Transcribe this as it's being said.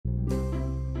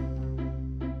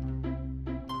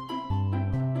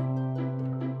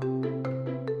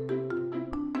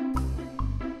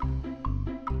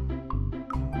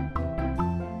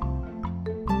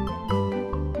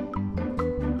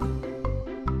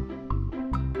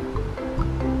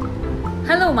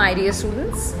Hello, my dear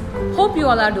students. Hope you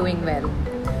all are doing well.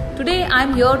 Today I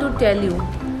am here to tell you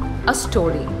a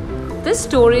story. This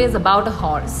story is about a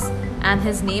horse, and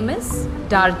his name is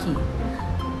Darky.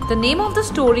 The name of the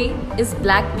story is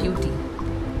Black Beauty.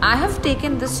 I have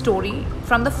taken this story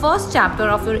from the first chapter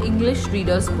of your English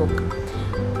reader's book.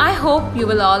 I hope you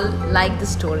will all like the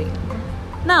story.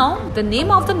 Now, the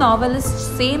name of the novel is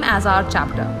same as our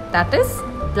chapter, that is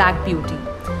Black Beauty.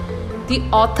 The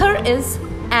author is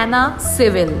Anna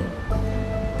Sewell.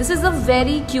 This is a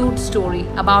very cute story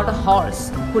about a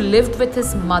horse who lived with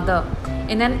his mother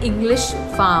in an English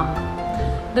farm.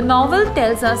 The novel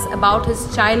tells us about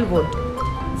his childhood,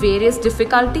 various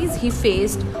difficulties he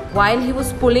faced while he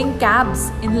was pulling cabs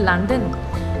in London,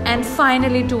 and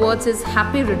finally towards his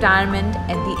happy retirement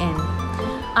at the end.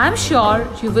 I'm sure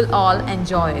you will all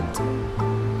enjoy it.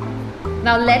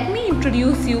 Now let me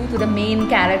introduce you to the main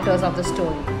characters of the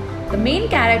story. The main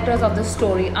characters of the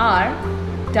story are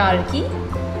Darky,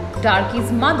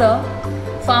 Darky's mother,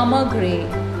 Farmer Grey,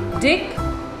 Dick,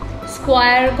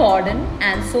 Squire Gordon,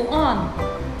 and so on.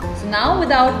 So now,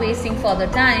 without wasting further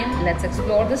time, let's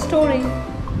explore the story.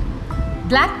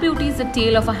 Black Beauty is the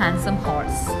tale of a handsome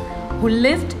horse who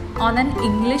lived on an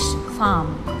English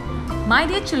farm. My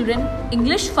dear children,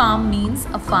 English farm means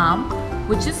a farm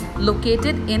which is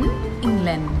located in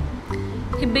England.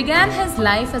 He began his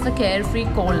life as a carefree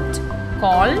colt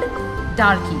called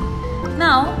Darky.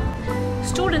 Now,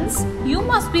 students, you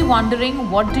must be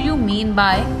wondering, what do you mean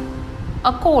by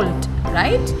a colt,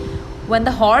 right? When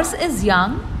the horse is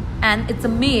young and it's a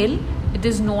male, it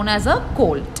is known as a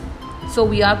colt. So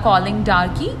we are calling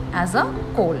Darky as a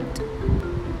colt.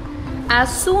 As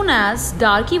soon as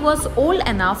Darky was old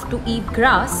enough to eat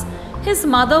grass, his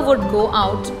mother would go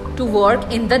out to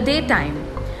work in the daytime.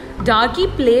 Darky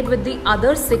played with the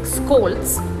other 6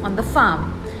 colts on the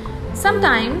farm.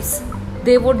 Sometimes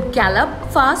they would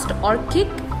gallop fast or kick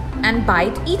and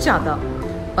bite each other.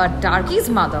 But Darky's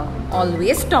mother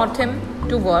always taught him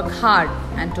to work hard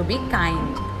and to be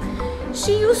kind.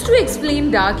 She used to explain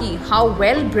Darky how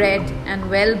well bred and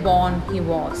well born he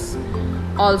was.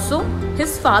 Also,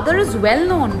 his father is well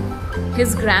known.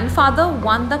 His grandfather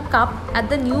won the cup at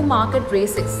the Newmarket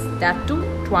races, that too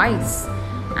twice.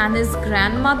 And his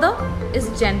grandmother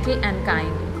is gentle and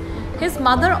kind. His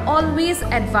mother always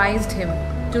advised him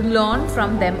to learn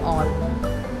from them all.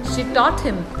 She taught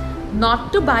him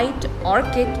not to bite or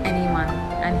kick anyone,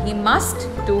 and he must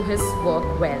do his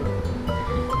work well.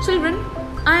 Children,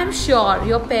 I am sure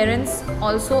your parents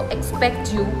also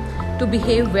expect you to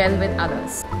behave well with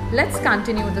others. Let's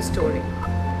continue the story.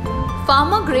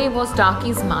 Farmer Grey was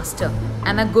Darky's master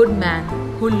and a good man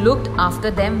who looked after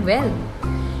them well.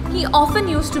 He often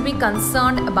used to be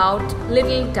concerned about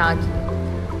little Darky.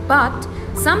 But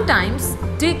sometimes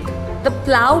Dick, the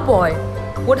plough boy,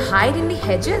 would hide in the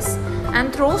hedges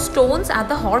and throw stones at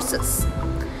the horses.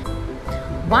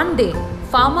 One day,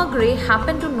 Farmer Grey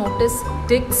happened to notice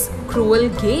Dick's cruel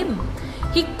game.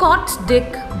 He caught Dick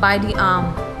by the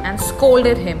arm and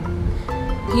scolded him.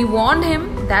 He warned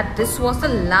him that this was the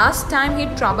last time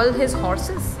he'd trouble his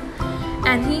horses,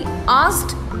 and he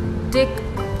asked Dick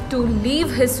to leave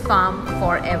his farm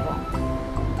forever.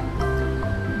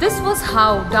 This was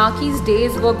how Darky's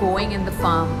days were going in the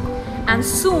farm, and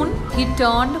soon he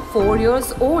turned 4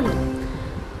 years old.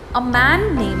 A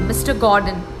man named Mr.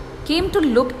 Gordon came to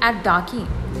look at Darky.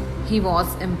 He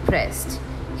was impressed.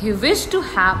 He wished to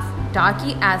have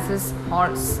Darky as his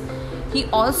horse. He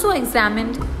also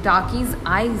examined Darky's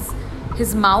eyes,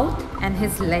 his mouth, and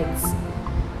his legs.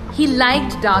 He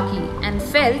liked Darky and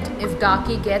felt if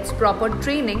Darky gets proper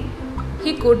training,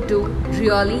 he could do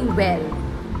really well.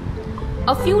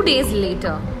 A few days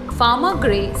later, Farmer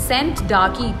Grey sent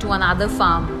Darky to another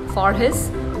farm for his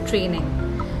training.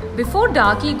 Before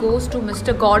Darky goes to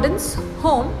Mr. Gordon's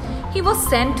home, he was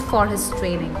sent for his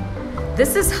training.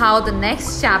 This is how the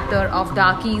next chapter of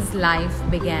Darky's life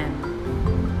began.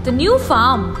 The new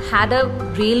farm had a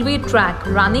railway track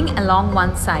running along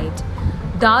one side.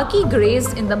 Darky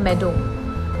grazed in the meadow,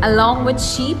 along with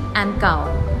sheep and cow,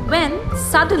 when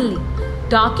suddenly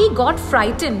Darky got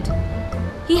frightened.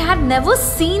 He had never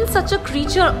seen such a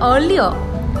creature earlier,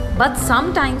 but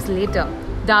sometimes later,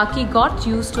 Darky got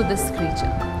used to this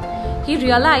creature. He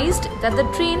realized that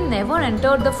the train never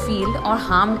entered the field or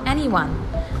harmed anyone.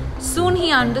 Soon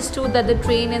he understood that the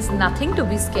train is nothing to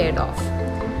be scared of.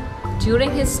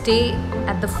 During his stay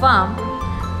at the farm,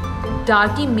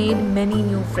 Darky made many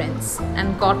new friends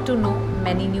and got to know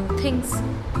many new things.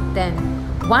 Then,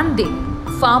 one day,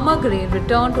 Farmer Grey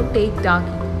returned to take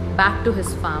Darky back to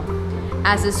his farm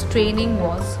as his training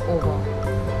was over.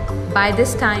 By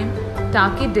this time,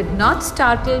 Darky did not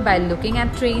startle by looking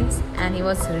at trains, and he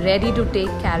was ready to take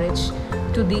carriage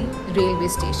to the railway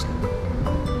station.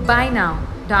 By now,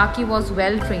 Darky was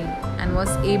well trained and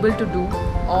was able to do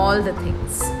all the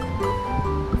things.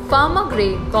 Farmer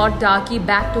Grey got Darky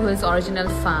back to his original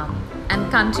farm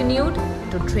and continued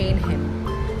to train him.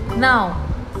 Now,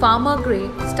 Farmer Grey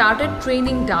started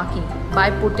training Darky by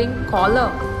putting collar,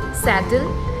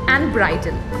 saddle, and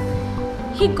bridle.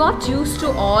 He got used to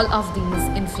all of these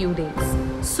in few days.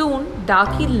 Soon,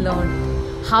 Darky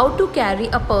learned how to carry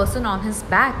a person on his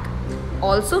back.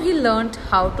 Also, he learned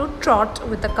how to trot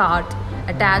with a cart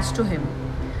attached to him.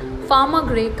 Farmer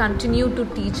Grey continued to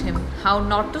teach him how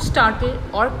not to startle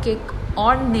or kick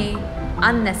or neigh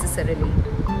unnecessarily.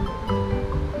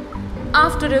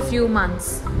 After a few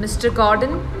months, Mr.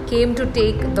 Gordon came to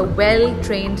take the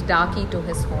well-trained Darky to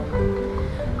his home.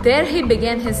 There he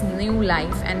began his new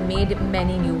life and made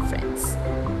many new friends.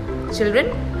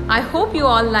 Children, I hope you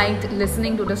all liked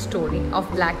listening to the story of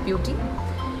Black Beauty.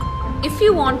 If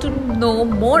you want to know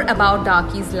more about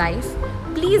Darky's life,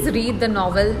 please read the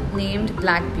novel named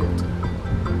Black Beauty.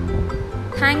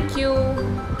 Thank you.